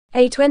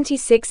A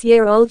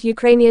 26-year-old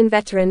Ukrainian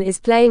veteran is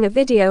playing a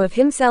video of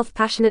himself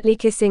passionately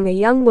kissing a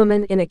young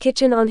woman in a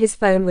kitchen on his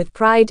phone with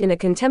pride in a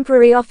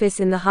contemporary office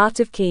in the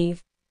heart of Kyiv.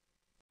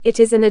 It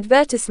is an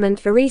advertisement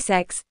for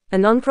Resex, a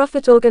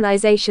non-profit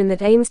organization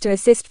that aims to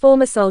assist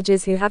former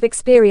soldiers who have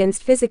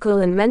experienced physical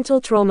and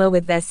mental trauma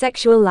with their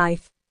sexual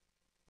life.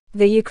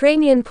 The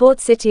Ukrainian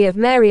port city of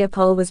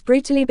Mariupol was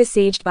brutally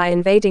besieged by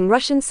invading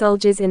Russian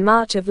soldiers in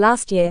March of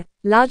last year,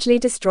 largely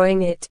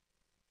destroying it.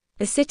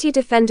 A city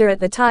defender at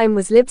the time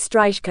was Lyub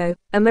Stryjko,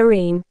 a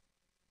Marine.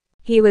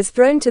 He was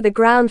thrown to the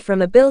ground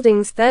from a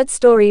building's third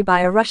story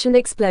by a Russian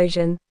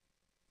explosion.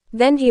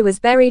 Then he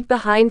was buried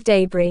behind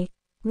debris.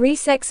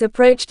 Resex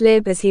approached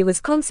Lyub as he was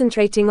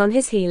concentrating on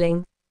his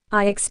healing.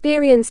 I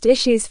experienced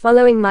issues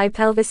following my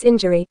pelvis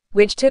injury,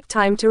 which took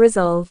time to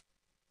resolve.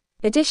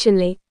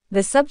 Additionally,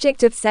 the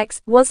subject of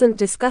sex wasn't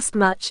discussed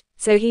much,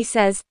 so he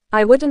says,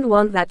 I wouldn't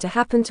want that to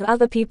happen to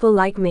other people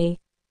like me.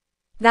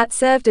 That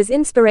served as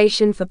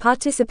inspiration for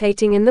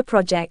participating in the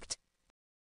project.